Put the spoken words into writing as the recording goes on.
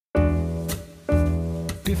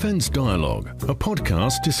Defence Dialogue, a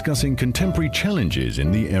podcast discussing contemporary challenges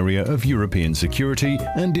in the area of European security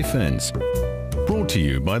and defence. Brought to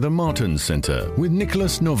you by the Martens Centre with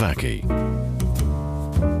Nicholas Novacki.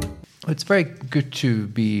 It's very good to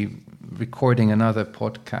be recording another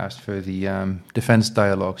podcast for the Defence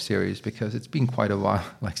Dialogue series, because it's been quite a while,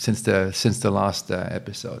 like since the last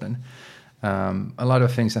episode, and a lot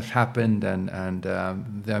of things have happened, and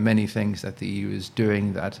there are many things that the EU is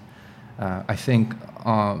doing that I think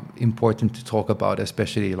are important to talk about,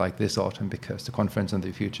 especially like this autumn, because the Conference on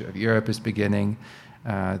the Future of Europe is beginning.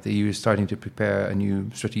 The EU is starting to prepare a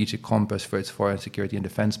new strategic compass for its foreign security and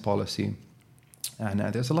defence policy, and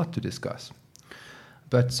there's a lot to discuss.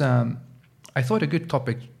 But I thought a good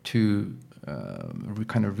topic to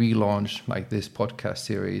kind of relaunch like this podcast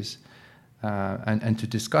series and to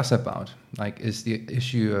discuss about is the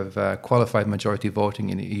issue of qualified majority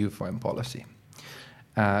voting in the EU foreign policy,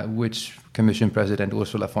 which Commission President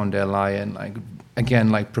Ursula von der Leyen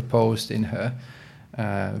proposed in her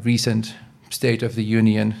recent State of the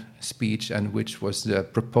Union speech, and which was the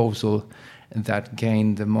proposal that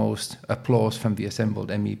gained the most applause from the assembled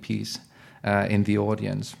MEPs in the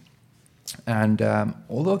audience. And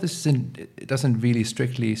although it doesn't really,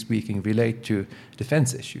 strictly speaking, relate to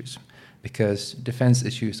defence issues, because defence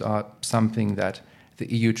issues are something that the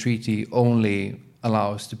EU treaty only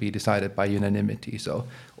allows to be decided by unanimity, so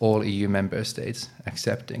all EU member states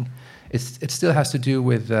accepting. It still has to do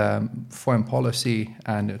with foreign policy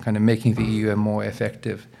and kind of making the EU a more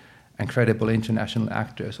effective and credible international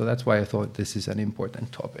actor. So that's why I thought this is an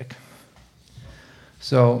important topic.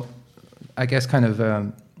 So I guess kind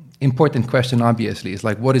of important question, obviously, is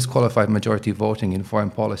what is qualified majority voting in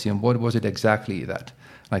foreign policy, and what was it exactly that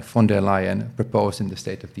von der Leyen proposed in the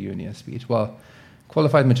State of the Union speech? Well,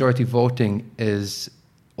 qualified majority voting is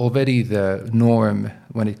already the norm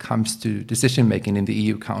when it comes to decision-making in the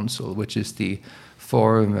EU Council, which is the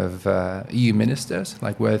forum of EU ministers,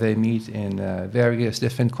 where they meet in various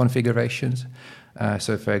different configurations.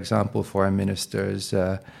 So, for example, foreign ministers,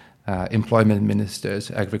 employment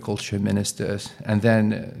ministers, agriculture ministers, and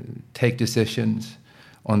then take decisions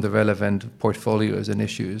on the relevant portfolios and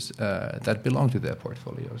issues that belong to their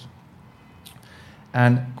portfolios.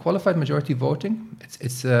 And qualified majority voting,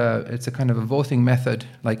 it's a kind of a voting method,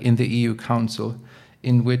 in the EU Council,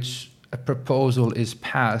 in which a proposal is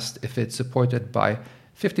passed if it's supported by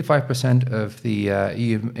 55% of the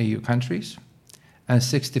EU countries and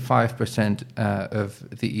 65% of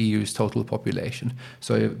the EU's total population.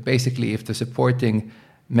 So basically, if the supporting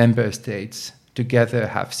member states together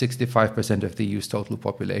have 65% of the EU's total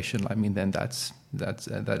population, then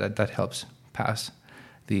that helps pass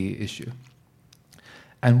the issue.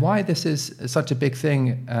 And why this is such a big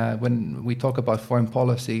thing when we talk about foreign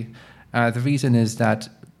policy, the reason is that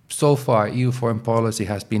so far EU foreign policy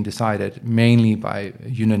has been decided mainly by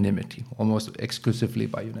unanimity, almost exclusively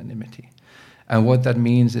by unanimity. And what that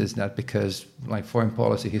means is that because foreign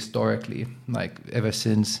policy historically, ever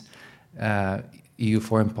since EU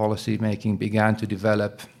foreign policy making began to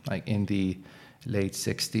develop in the late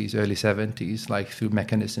 60s, early 70s, through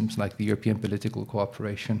mechanisms like the European political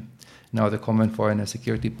cooperation, now the common foreign and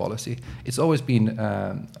security policy, it's always been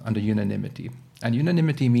under unanimity. And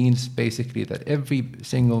unanimity means basically that every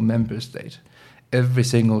single member state, every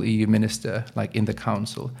single EU minister, in the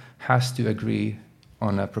Council, has to agree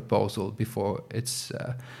on a proposal before it's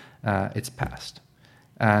passed.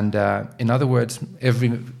 And in other words,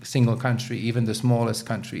 every single country, even the smallest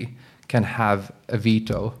country, can have a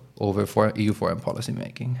veto over EU foreign policy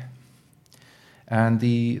making. And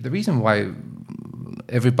the reason why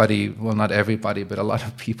everybody, well, not everybody, but a lot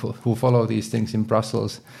of people who follow these things in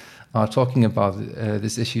Brussels are talking about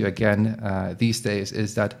this issue again these days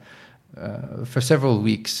is that for several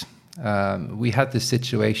weeks we had this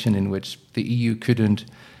situation in which the EU couldn't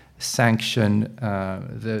sanction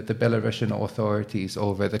the Belarusian authorities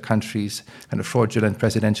over the country's kind of fraudulent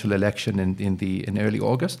presidential election in early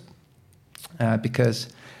August, because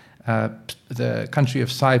the country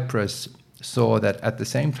of Cyprus saw that at the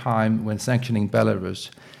same time when sanctioning Belarus,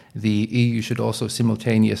 the EU should also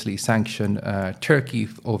simultaneously sanction Turkey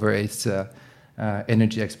over its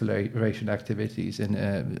energy exploration activities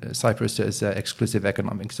in Cyprus's exclusive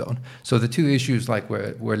economic zone. So the two issues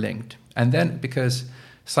were linked. And then because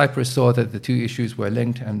Cyprus saw that the two issues were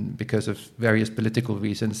linked, and because of various political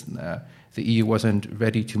reasons, the EU wasn't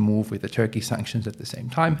ready to move with the Turkey sanctions at the same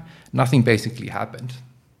time, nothing basically happened.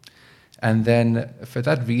 And then for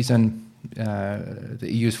that reason, the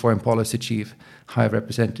EU's foreign policy chief, High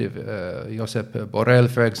Representative Josep Borrell,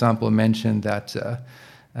 for example, mentioned that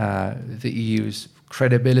the EU's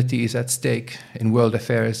credibility is at stake in world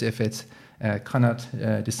affairs if it's cannot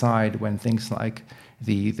decide when things like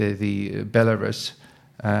the Belarus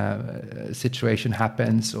situation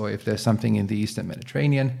happens, or if there's something in the Eastern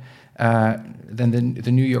Mediterranean. Then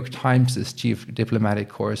the New York Times' chief diplomatic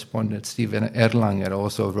correspondent Stephen Erlanger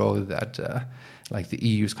also wrote that like the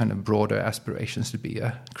EU's kind of broader aspirations to be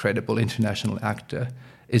a credible international actor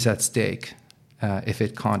is at stake if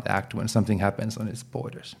it can't act when something happens on its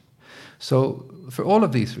borders. So for all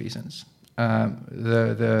of these reasons,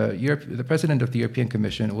 the President of the European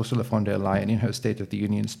Commission, Ursula von der Leyen, in her State of the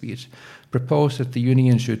Union speech, proposed that the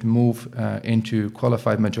Union should move into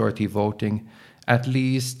qualified majority voting, at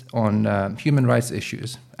least on human rights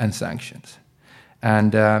issues and sanctions.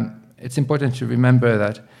 And it's important to remember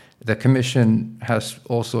that the Commission has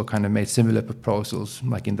also kind of made similar proposals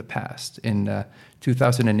like in the past. In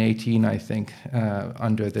 2018, I think,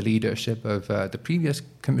 under the leadership of the previous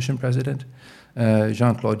Commission President,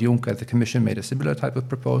 Jean-Claude Juncker, the Commission made a similar type of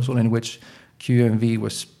proposal in which QMV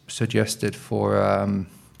was suggested for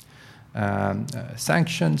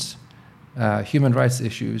sanctions, human rights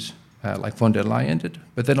issues, like von der Leyen did,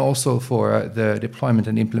 but then also for the deployment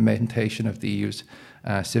and implementation of the EU's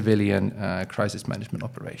civilian crisis management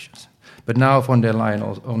operations. But now von der Leyen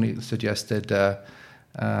only suggested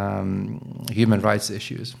human rights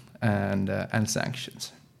issues and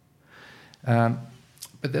sanctions.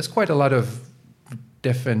 But there's quite a lot of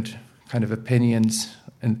different kind of opinions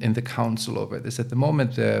in the Council over this. At the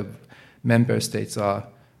moment, the member states are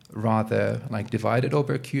rather like divided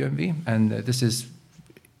over QMV, and this is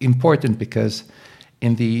important because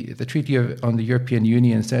in the Treaty on the European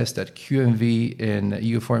Union says that QMV in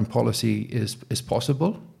EU foreign policy is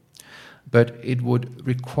possible, but it would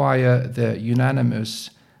require the unanimous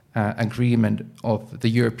agreement of the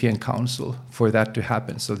European Council for that to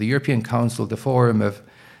happen. So the European Council, the forum of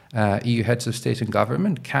EU heads of state and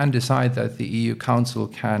government, can decide that the EU Council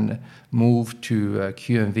can move to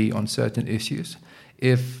QMV on certain issues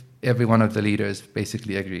if every one of the leaders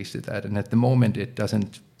basically agrees to that. And at the moment, it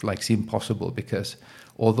doesn't seem possible, because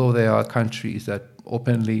although there are countries that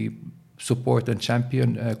openly support and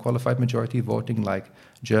champion qualified majority voting, like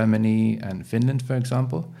Germany and Finland, for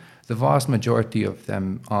example, the vast majority of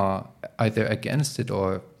them are either against it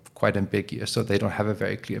or quite ambiguous, so they don't have a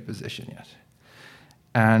very clear position yet.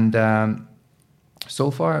 And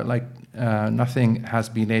so far, nothing has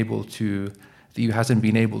been able to, the EU hasn't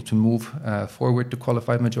been able to move forward to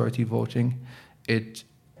qualified majority voting. It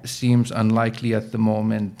seems unlikely at the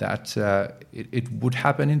moment that it would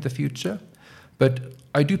happen in the future. But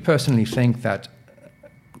I do personally think that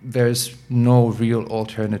there's no real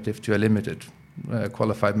alternative to a limited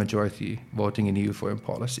qualified majority voting in EU foreign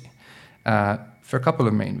policy for a couple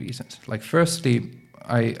of main reasons. Firstly,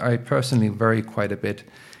 I personally worry quite a bit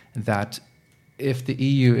that if the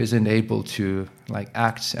EU isn't able to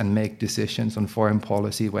act and make decisions on foreign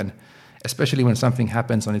policy especially when something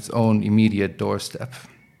happens on its own immediate doorstep,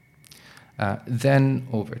 then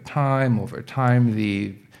over time,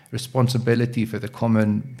 the responsibility for the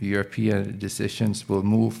common European decisions will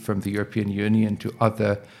move from the European Union to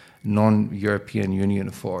other non-European Union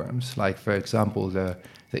forums, like, for example, the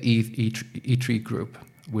E3 group,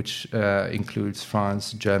 which includes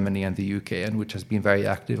France, Germany, and the UK, and which has been very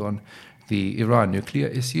active on the Iran nuclear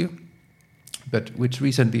issue, but which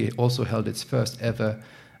recently also held its first ever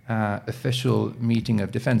official meeting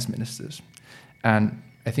of defense ministers. And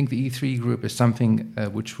I think the E3 group is something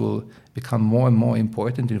which will become more and more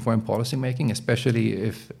important in foreign policy making, especially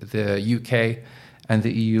if the UK and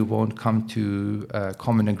the EU won't come to a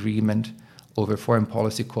common agreement over foreign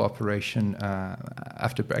policy cooperation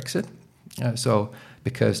after Brexit. So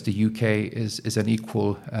because the UK is an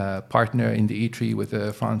equal partner in the E3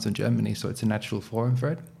 with France and Germany, so it's a natural forum for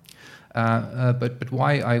it. But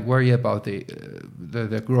why I worry about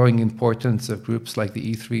the growing importance of groups like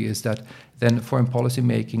the E3 is that then foreign policy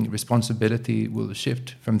making responsibility will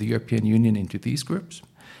shift from the European Union into these groups,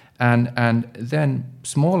 and then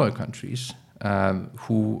smaller countries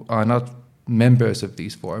who are not members of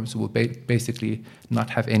these forums will basically not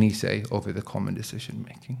have any say over the common decision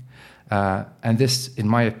making. And this, in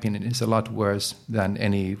my opinion, is a lot worse than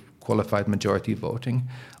any qualified majority voting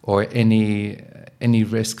or any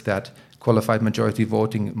risk that qualified majority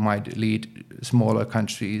voting might lead smaller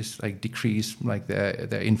countries decrease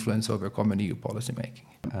their influence over common EU policy making.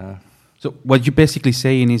 So what you're basically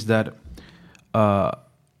saying is that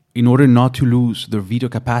in order not to lose their veto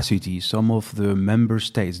capacity, some of the member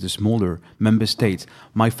states, the smaller member states,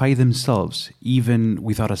 might fight themselves even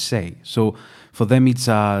without a say. So for them, it's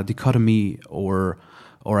a dichotomy or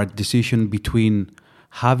a decision between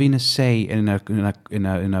having a say and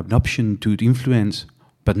an option to influence,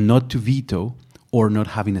 but not to veto, or not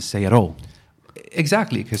having a say at all.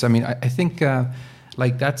 exactly, because I mean, I think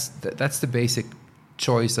like that's the basic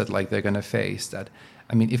choice that like they're going to face. That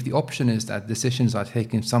I mean, if the option is that decisions are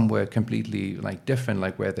taken somewhere completely like different,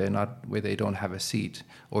 like where they don't have a seat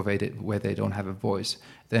or where they don't have a voice,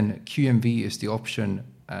 then QMV is the option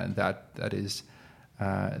that is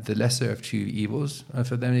the lesser of two evils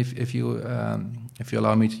for them, if you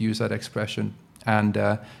allow me to use that expression, and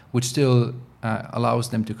which still allows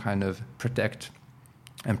them to kind of protect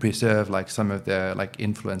and preserve like some of their like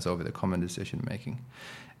influence over the common decision making.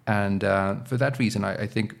 And for that reason, I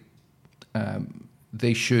think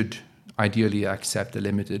they should ideally accept a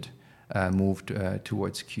limited move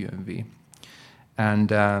towards QMV. And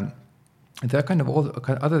there are kind of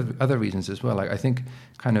other reasons as well. Like I think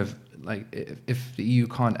kind of like if the EU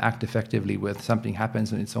can't act effectively when something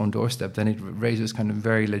happens on its own doorstep, then it raises kind of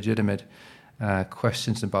very legitimate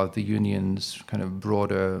questions about the Union's kind of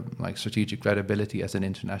broader like strategic credibility as an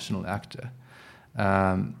international actor.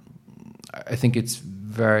 I think it's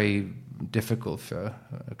very difficult for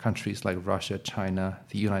countries like Russia, China,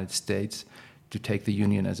 the United States to take the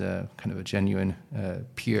Union as a kind of a genuine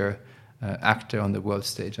peer actor on the world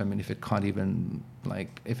stage. I mean, if it can't even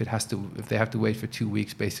like if they have to wait for 2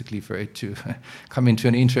 weeks basically for it to come into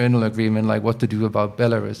an internal agreement, like what to do about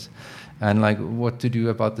Belarus and like what to do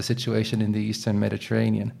about the situation in the Eastern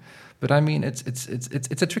Mediterranean. But I mean,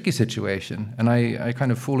 it's a tricky situation, and I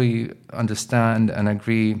kind of fully understand and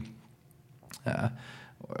agree.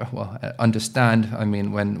 Understand, I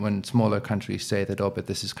mean, when smaller countries say that, oh, but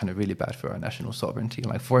this is kind of really bad for our national sovereignty.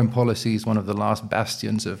 Like foreign policy is one of the last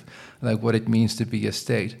bastions of like what it means to be a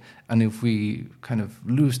state. And if we kind of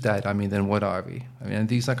lose that, I mean, then what are we? I mean, and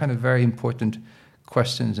these are kind of very important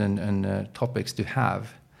questions and topics to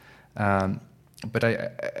have. But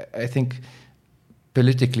I think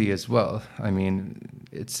politically as well, I mean,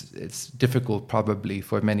 it's difficult probably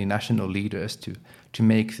for many national leaders to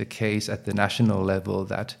make the case at the national level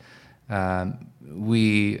that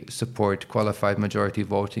we support qualified majority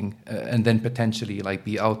voting and then potentially like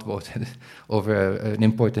be outvoted over an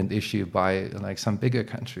important issue by like some bigger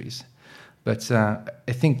countries. But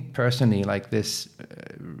I think personally, like this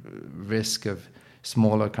risk of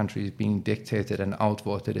smaller countries being dictated and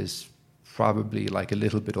outvoted is probably like a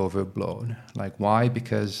little bit overblown. Like why?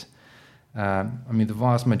 Because I mean, the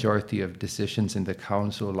vast majority of decisions in the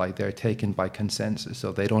council, like they're taken by consensus,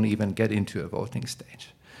 so they don't even get into a voting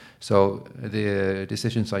stage. So the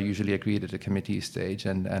decisions are usually agreed at the committee stage,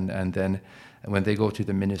 and then when they go to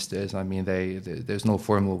the ministers, I mean, there's no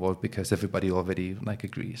formal vote because everybody already like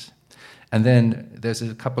agrees. And then there's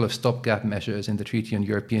a couple of stopgap measures in the Treaty on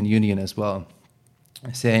European Union as well,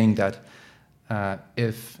 saying that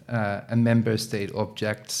if a member state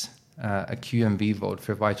objects a QMV vote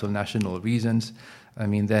for vital national reasons, I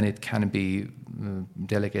mean, then it can be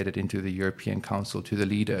delegated into the European Council to the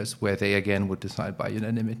leaders, where they again would decide by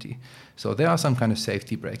unanimity. So there are some kind of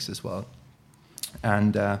safety breaks as well.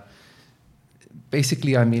 And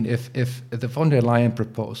basically, I mean, if the von der Leyen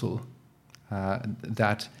proposal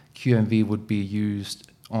that QMV would be used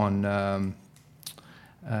on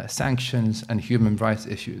sanctions and human rights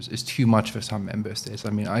issues is too much for some member states. I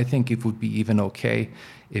mean, I think it would be even okay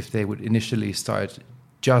if they would initially start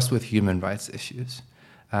just with human rights issues,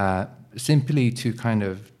 simply to kind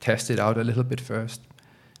of test it out a little bit first,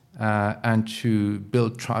 and to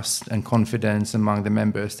build trust and confidence among the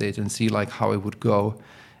member states and see like how it would go.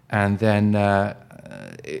 And then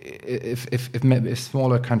if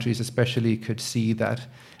smaller countries especially could see that,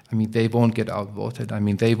 I mean, they won't get outvoted, I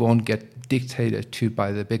mean, they won't get dictated to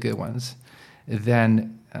by the bigger ones,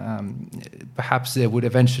 then perhaps there would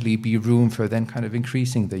eventually be room for then kind of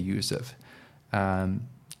increasing the use of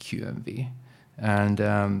QMV. And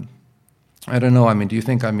I don't know, I mean, do you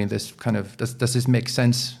think, I mean, this kind of, does this make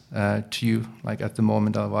sense to you, like at the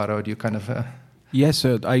moment, Alvaro? Do you kind of... Yes,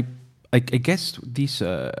 I guess this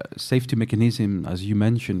safety mechanism, as you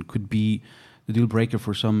mentioned, could be the deal breaker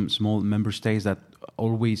for some small member states that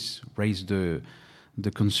always raise the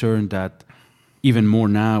concern that even more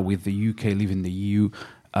now with the UK leaving the EU,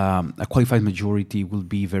 a qualified majority will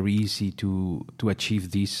be very easy to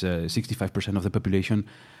achieve this 65% of the population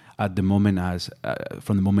at the moment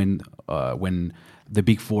from the moment when the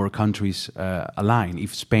big four countries align.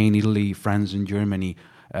 If Spain, Italy, France and Germany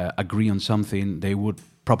agree on something, they would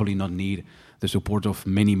probably not need the support of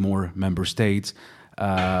many more member states.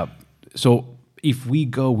 So if we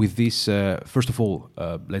go with this, first of all,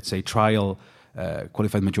 let's say trial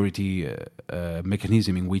qualified majority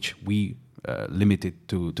mechanism in which we limit it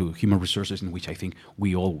to human resources, in which I think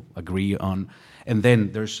we all agree on, and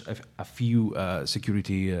then there's a few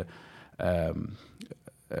security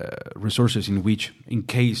resources in which, in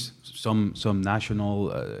case some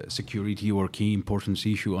national security or key importance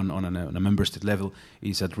issue on a member state level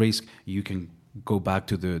is at risk, you can go back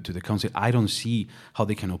to the council. I don't see how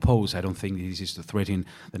they can oppose. I don't think this is threatening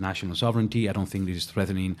the national sovereignty. I don't think this is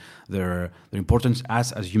threatening their importance.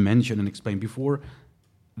 As you mentioned and explained before,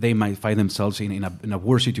 they might find themselves in a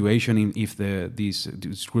worse situation if these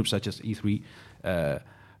groups such as E3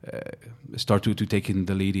 start to take in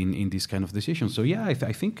the lead in this kind of decisions. So yeah,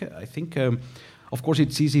 I think of course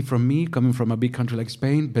it's easy from me coming from a big country like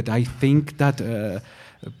Spain, but I think that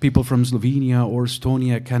people from Slovenia or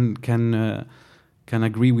Estonia can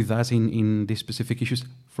agree with us in these specific issues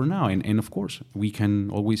for now. And of course, we can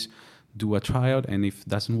always do a tryout, and if it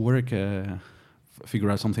doesn't work, figure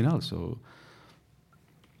out something else. So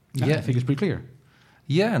yeah, I think it's pretty clear.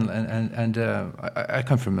 Yeah, and I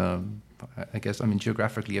come from I guess, I mean,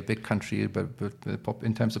 geographically a big country, but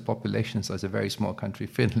in terms of population size, a very small country,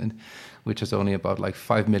 Finland, which has only about like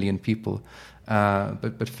 5 million people.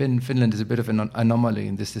 But Finland is a bit of an anomaly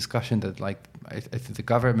in this discussion that, like, I think the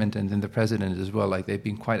government and then the president as well, like, they've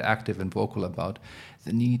been quite active and vocal about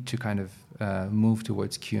the need to kind of move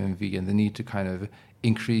towards QMV and the need to kind of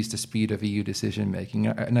increase the speed of EU decision making.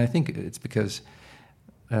 And I think it's because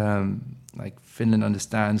like Finland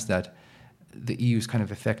understands that the EU's kind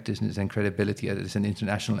of effectiveness and credibility as an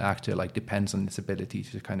international actor like depends on its ability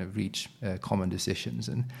to kind of reach common decisions,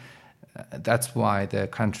 and that's why the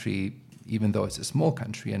country, even though it's a small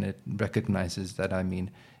country and it recognizes that, I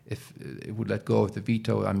mean, if it would let go of the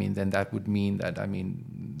veto, I mean, then that would mean that, I mean,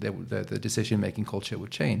 the decision-making culture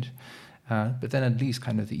would change. But then at least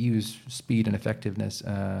kind of the EU's speed and effectiveness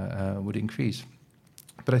would increase.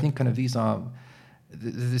 But I think kind of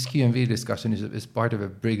this QMV discussion is part of a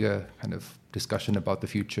bigger kind of discussion about the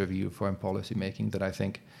future of EU foreign policy making that I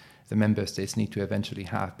think the member states need to eventually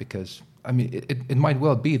have, because, I mean, it might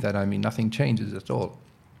well be that, I mean, nothing changes at all.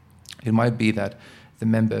 It might be that the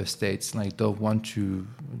member states like don't want to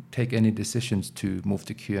take any decisions to move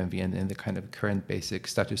to QMV, and the kind of current basic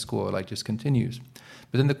status quo like just continues.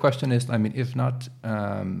 But then the question is, I mean, if not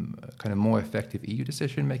kind of more effective EU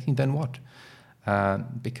decision making, then what?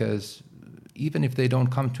 Because even if they don't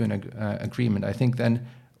come to an agreement, I think then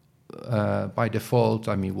by default,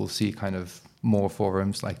 I mean, we'll see kind of more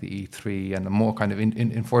forums like the E3 and a more kind of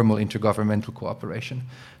informal intergovernmental cooperation.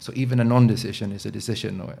 So even a non-decision is a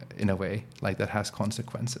decision in a way, like that has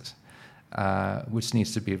consequences, which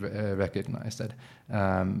needs to be recognized, that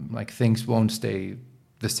like things won't stay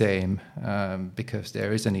the same because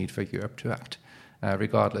there is a need for Europe to act,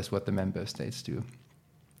 regardless what the member states do.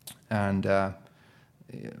 And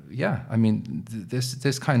yeah, I mean,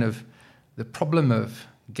 this kind of the problem of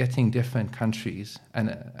getting different countries and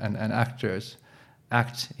actors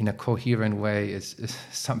act in a coherent way is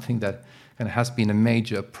something that kind of has been a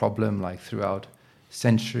major problem like throughout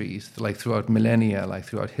centuries, like throughout millennia, like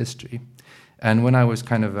throughout history. And when I was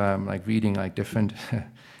kind of like reading like different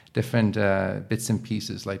bits and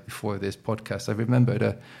pieces like before this podcast, I remembered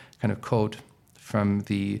a kind of quote from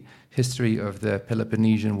the history of the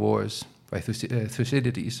Peloponnesian Wars by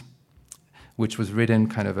Thucydides, which was written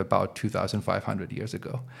kind of about 2,500 years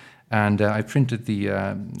ago. And I printed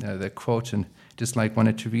the quote and just like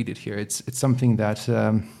wanted to read it here. It's something that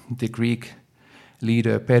the Greek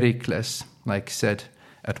leader Pericles like said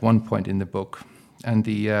at one point in the book. And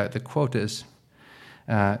the quote is,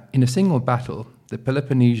 in a single battle, the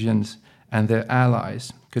Peloponnesians and their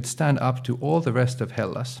allies could stand up to all the rest of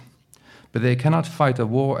Hellas, but they cannot fight a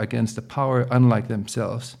war against a power unlike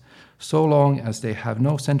themselves, so long as they have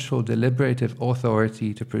no central deliberative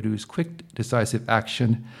authority to produce quick, decisive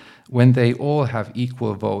action when they all have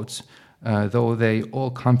equal votes, though they all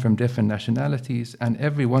come from different nationalities, and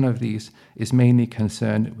every one of these is mainly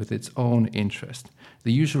concerned with its own interest,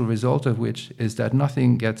 the usual result of which is that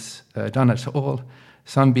nothing gets done at all,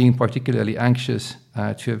 some being particularly anxious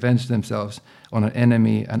to avenge themselves on an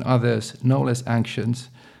enemy, and others no less anxious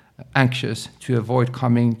to avoid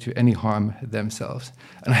coming to any harm themselves.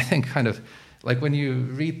 And I think kind of like when you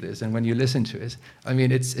read this and when you listen to it, I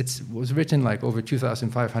mean, it was written like over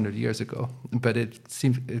 2,500 years ago, but it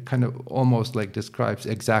kind of almost like describes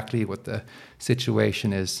exactly what the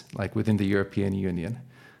situation is like within the European Union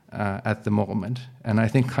at the moment. And I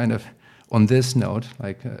think kind of on this note,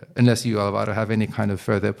 like unless you, Alvaro, have any kind of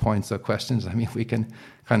further points or questions, I mean, we can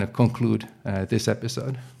kind of conclude this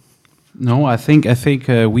episode. No, I think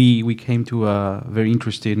we came to a very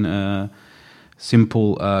interesting,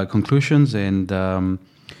 simple conclusions, and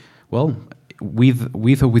well,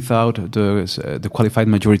 with or without the qualified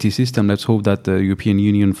majority system, let's hope that the European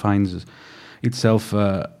Union finds itself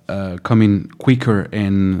coming quicker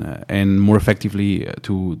and more effectively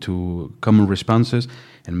to common responses.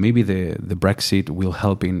 And maybe the Brexit will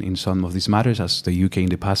help in some of these matters, as the UK in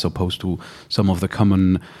the past opposed to some of the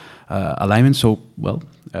common alignments. So, well,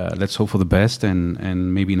 let's hope for the best,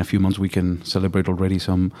 and maybe in a few months we can celebrate already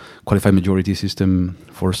some qualified majority system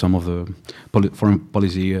for some of the foreign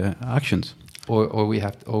policy actions. Or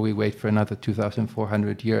we wait for another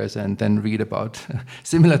 2,400 years and then read about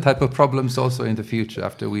similar type of problems also in the future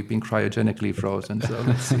after we've been cryogenically frozen. So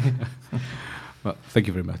let's see. Well, thank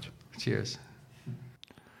you very much. Cheers.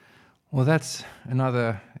 Well, that's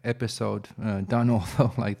another episode done.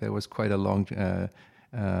 Although there was quite a long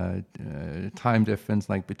time difference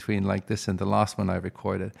between this and the last one I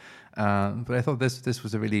recorded. But I thought this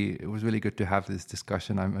was really good to have this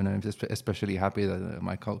discussion. I'm just especially happy that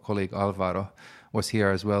my colleague Alvaro was here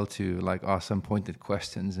as well to ask some pointed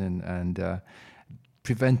questions and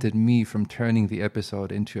prevented me from turning the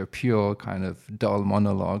episode into a pure kind of dull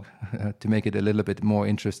monologue to make it a little bit more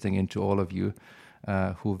interesting into all of you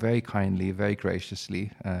who very kindly, very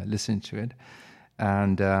graciously listened to it.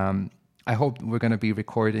 And I hope we're going to be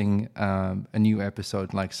recording a new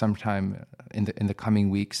episode sometime in the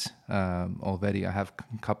coming weeks already. I have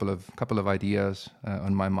a couple of ideas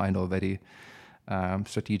on my mind already.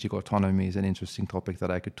 Strategic autonomy is an interesting topic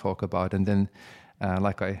that I could talk about. And then,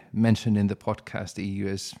 like I mentioned in the podcast, the EU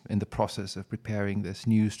is in the process of preparing this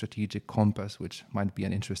new strategic compass, which might be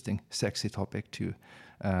an interesting, sexy topic to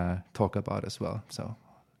talk about as well. So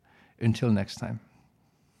until next time.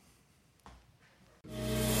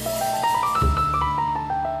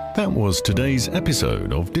 That was today's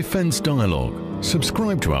episode of Defence Dialogue.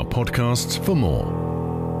 Subscribe to our podcasts for more.